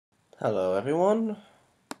Hello everyone,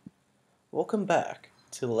 welcome back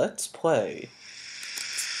to Let's Play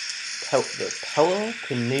the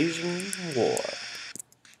Pelopennesian War.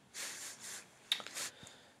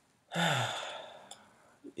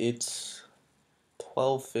 It's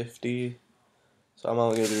 12:50, so I'm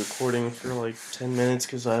only going to be recording for like 10 minutes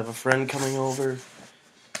because I have a friend coming over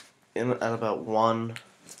at about 1,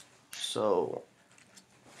 so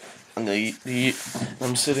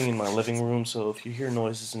I'm sitting in my living room, so if you hear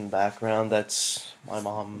noises in the background, that's my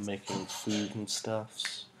mom making food and stuff.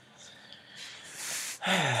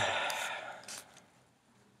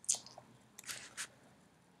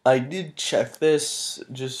 I did check this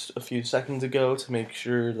just a few seconds ago to make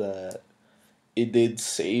sure that it did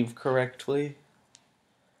save correctly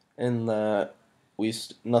and that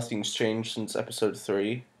nothing's changed since episode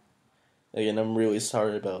 3. Again, I'm really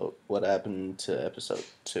sorry about what happened to episode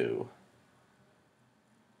 2.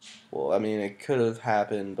 Well, I mean, it could have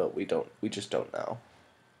happened, but we just don't know.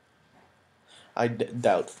 I'm kind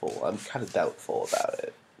of doubtful about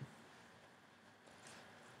it.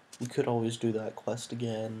 We could always do that quest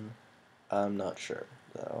again. I'm not sure,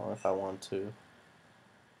 though, if I want to.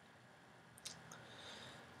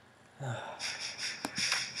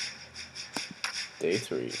 Day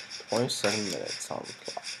 3, 27 minutes on the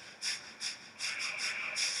clock.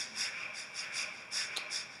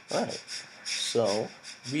 Alright, so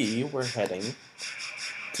we were heading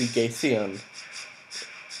to Gaethian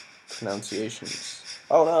pronunciations.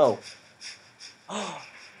 Oh no!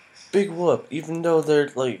 Big whoop, even though they're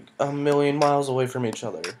like a million miles away from each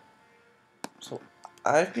other. So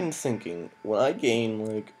I've been thinking, when I gain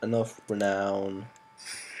like enough renown,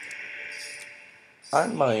 I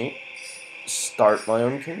might start my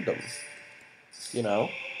own kingdom. You know?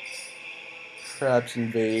 Perhaps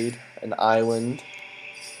invade an island.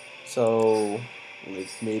 So, like,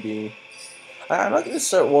 maybe... I'm not going to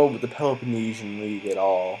start war with the Peloponnesian League at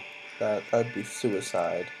all. That'd be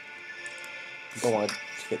suicide. I don't want to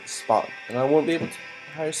get the spot. And I won't be able to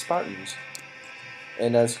hire Spartans.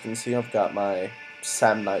 And as you can see, I've got my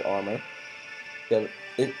Samnite armor. Yeah,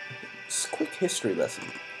 it's a quick history lesson.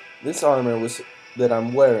 This armor that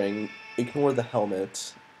I'm wearing, ignore the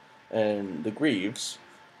helmet and the greaves,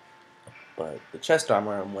 but the chest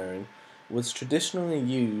armor I'm wearing was traditionally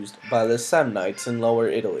used by the Samnites in Lower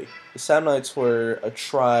Italy. The Samnites were a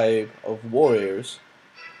tribe of warriors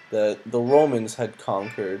that the Romans had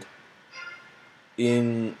conquered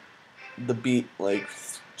in the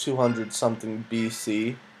 200 something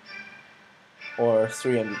BC or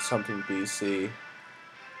 300 something BC.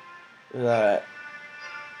 That,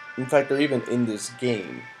 in fact, they're even in this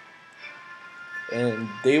game, and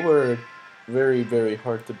they were very, very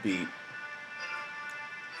hard to beat.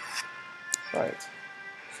 Right.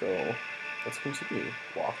 So let's continue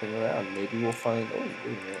walking around. Maybe we'll find. Oh, wait a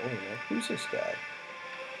minute. Who's this guy?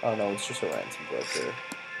 Oh no, it's just a ransom broker.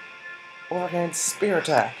 Overhand spear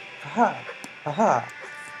attack. Haha. Haha.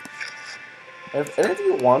 If any of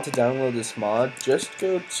you want to download this mod, just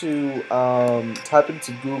go to type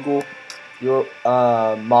into Google your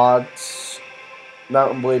mods,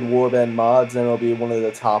 Mountain Blade Warband mods, and it'll be one of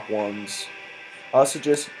the top ones. I'll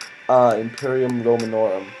suggest Imperium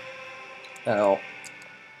Romanorum. Now,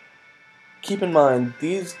 keep in mind,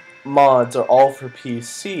 these mods are all for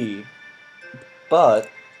PC, but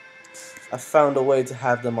I found a way to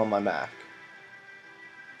have them on my Mac.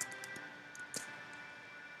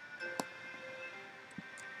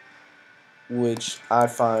 Which I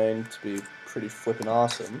find to be pretty flippin'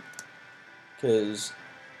 awesome, because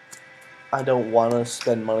I don't want to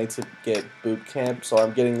spend money to get boot camp, so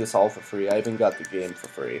I'm getting this all for free. I even got the game for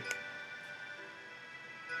free.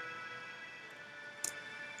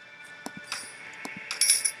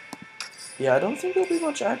 Yeah, I don't think there'll be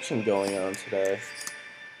much action going on today.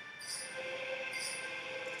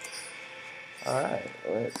 Alright,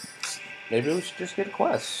 maybe we should just get a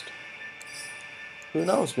quest. Who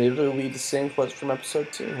knows, maybe it'll be the same quest from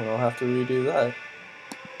episode 2, and I'll have to redo that.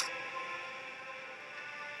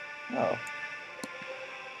 No.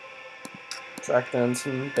 Track down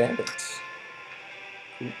some bandits.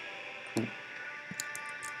 Cool. Cool.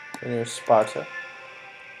 And here's Sparta.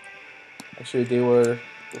 Actually, they were,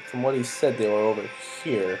 from what he said, they were over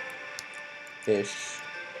here-ish.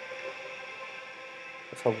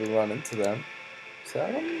 Let's hope we run into them. Is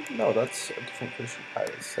that them? No, that's a different Christian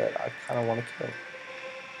pirate that I kind of want to kill.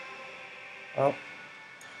 Oh.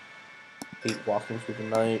 Hate walking through the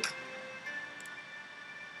night.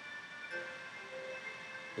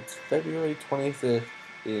 It's February 25th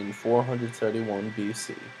in 431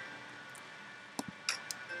 BC.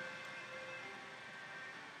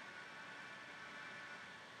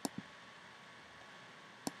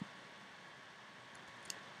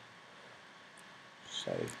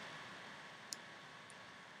 Sorry.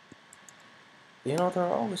 You know, there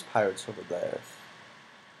are always pirates over there.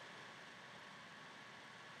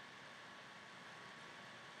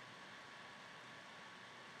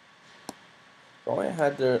 If only I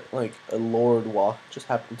had their, like, a lord walk, just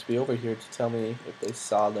happened to be over here to tell me if they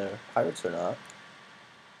saw their pirates or not.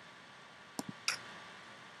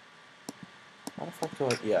 How the fuck do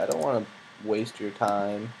I... Yeah, I don't want to waste your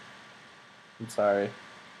time. I'm sorry.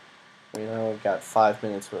 You know, I've got 5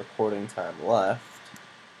 minutes of recording time left.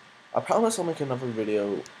 I promise I'll make another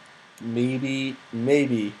video maybe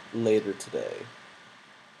later today.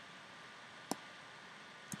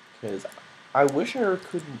 Because I wish I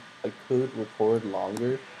could record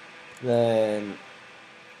longer than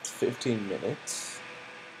 15 minutes.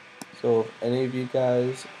 So if any of you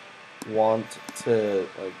guys want to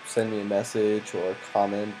like send me a message or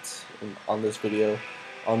comment on this video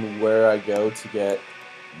on where I go to get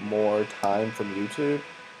more time from YouTube,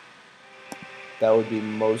 that would be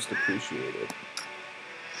most appreciated.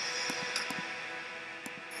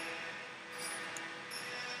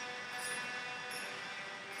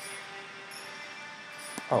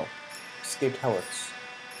 Oh, escaped helots.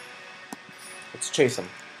 Let's chase them.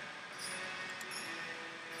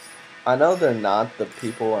 I know they're not the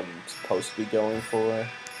people I'm supposed to be going for,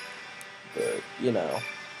 but, you know.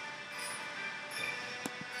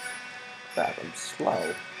 Crap, I'm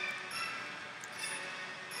slow.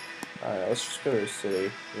 Alright, let's just go to the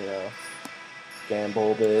city, you know.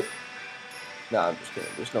 Gamble a bit. No, I'm just kidding.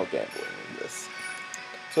 There's no gambling in this.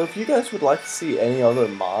 So if you guys would like to see any other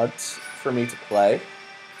mods for me to play,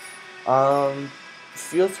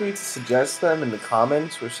 feel free to suggest them in the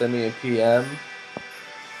comments or send me a PM.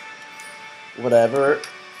 Whatever.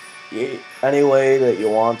 Any way that you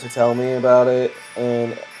want to tell me about it,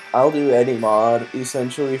 and I'll do any mod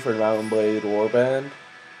essentially for Mountain Blade Warband,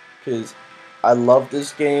 because I love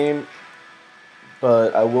this game,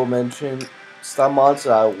 but I will mention some mods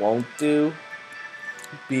that I won't do,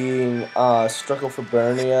 being Struggle for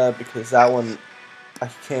Burnia, because that one I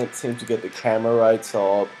can't seem to get the camera right,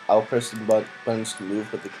 so I'll press the buttons to move,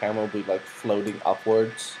 but the camera will be like floating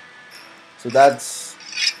upwards. So that's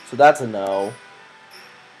a no.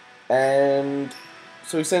 And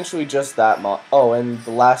so essentially just that mod. Oh, and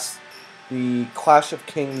the Clash of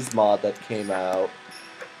Kings mod that came out,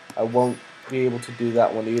 I won't be able to do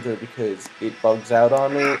that one either because it bugs out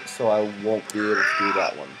on me, so I won't be able to do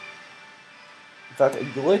that one. In fact, a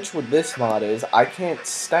glitch with this mod is I can't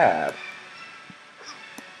stab.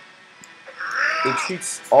 It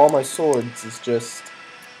treats all my swords as just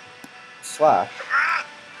slash.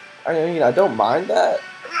 I mean, I don't mind that.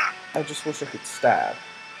 I just wish I could stab.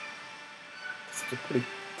 It's a pretty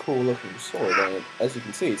cool looking sword, and as you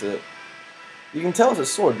can see, you can tell it's a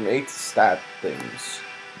sword made to stab things.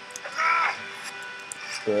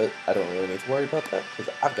 But I don't really need to worry about that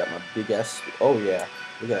because I've got my big ass. Oh yeah,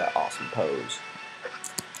 look at that awesome pose.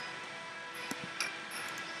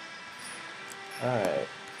 Alright,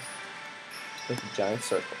 make a giant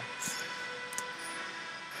circle.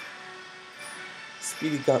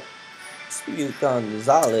 Speedy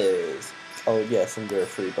Gonzalez. Oh yes, and there are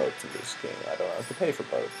free boats in this game. I don't have to pay for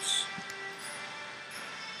boats.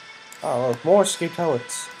 Oh look, more escaped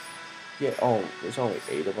helots. Yeah, oh, there's only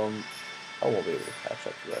 8 of them. I won't be able to catch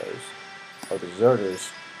up to those. Oh, deserters.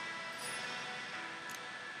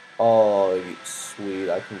 Oh, sweet,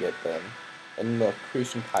 I can get them. And look,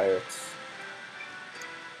 Cretan pirates.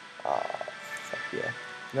 Ah, fuck yeah.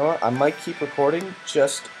 You know what? I might keep recording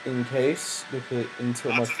just in case, because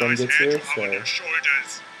until my friend gets here. So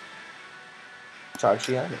charge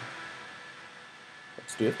the enemy.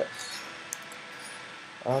 Let's do this.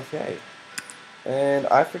 Okay. And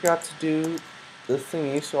I forgot to do the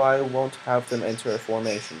thingy, so I won't have them enter a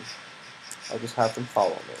formation. I'll just have them follow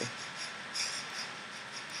me.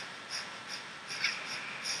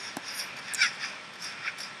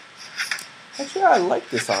 Actually, I like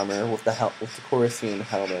this armor with the Corinthian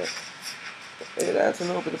helmet. It adds a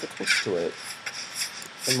little bit of a twist to it.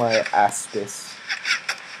 And my aspis.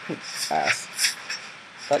 Ass.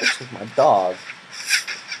 That looks like my dog.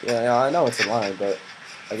 Yeah, I know it's a lion, but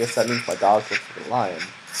I guess that means my dog looks like a lion.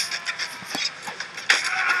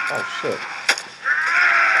 Oh shit.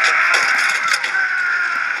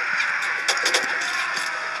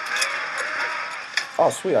 Oh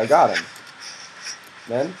sweet, I got him.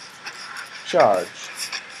 Then, charge.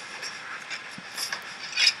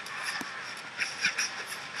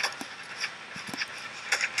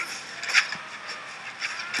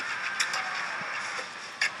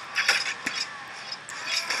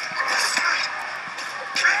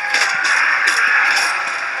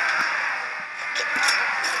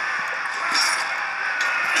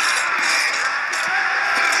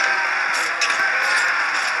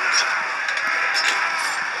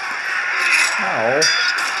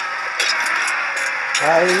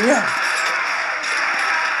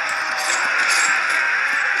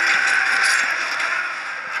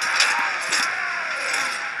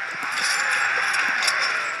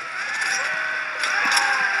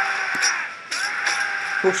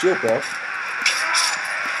 Cool shield, bro.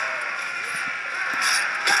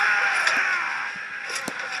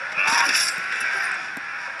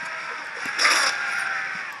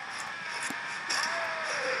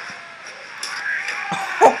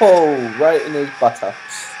 Oh, right in his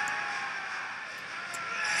buttocks.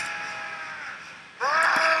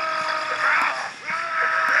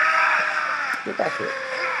 Get back here.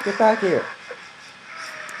 Get back here.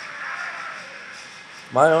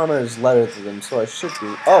 My armor is lighter than them, so I should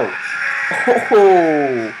be. Oh!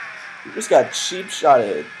 Oh! You just got cheap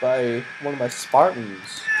shotted by one of my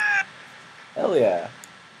Spartans. Hell yeah.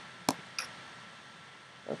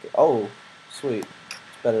 Okay. Oh, sweet.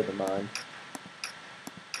 It's better than mine.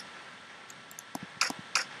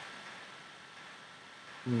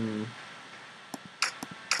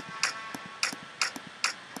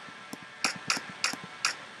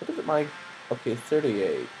 What is it, my... Okay,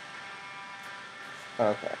 38.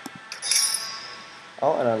 Okay.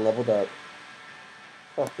 Oh, and I leveled up.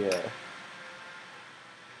 Fuck yeah.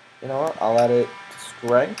 You know what? I'll add it to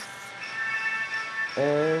strength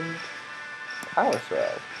and power throw.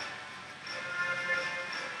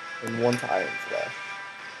 And one to iron flesh.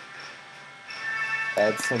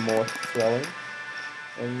 Add some more to throwing.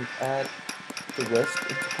 And add the rest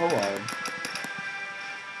into polearm.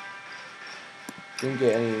 Didn't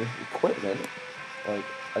get any equipment. Like,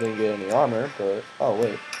 I didn't get any armor, but... Oh,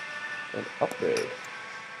 wait. An upgrade.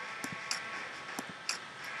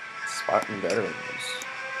 Spartan veterans.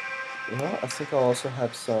 You know, I think I'll also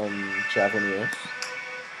have some Javelineers.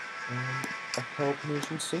 And a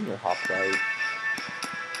Pelopennesian senior hoplite.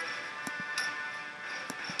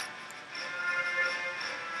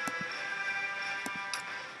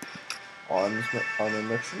 Armor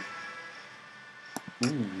merchant.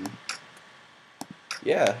 Ooh.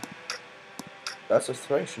 Yeah. That's a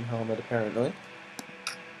Thracian helmet, apparently.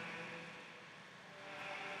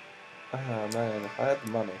 Ah, man, if I had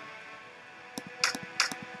the money.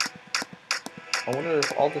 I wonder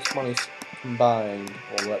if all this money combined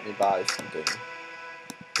will let me buy something.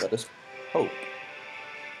 Let us hope.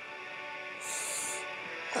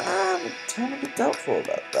 I'm a tiny bit doubtful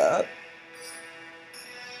about that.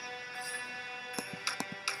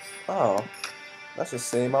 Oh, that's the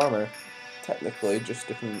same armor. Technically, just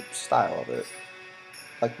different style of it.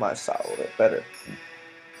 Like my style of it better.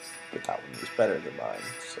 But that one was better than mine,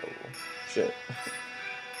 so shit.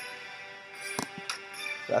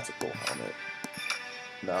 That's a cool helmet.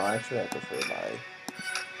 No, actually I prefer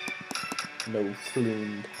my no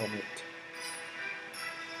plumed helmet.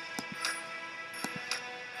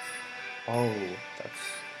 Oh,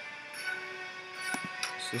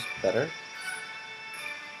 is this better?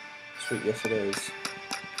 Sweet, yes it is.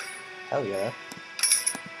 Hell yeah.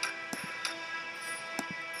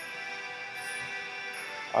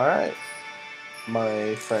 Alright.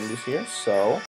 My friend is here, so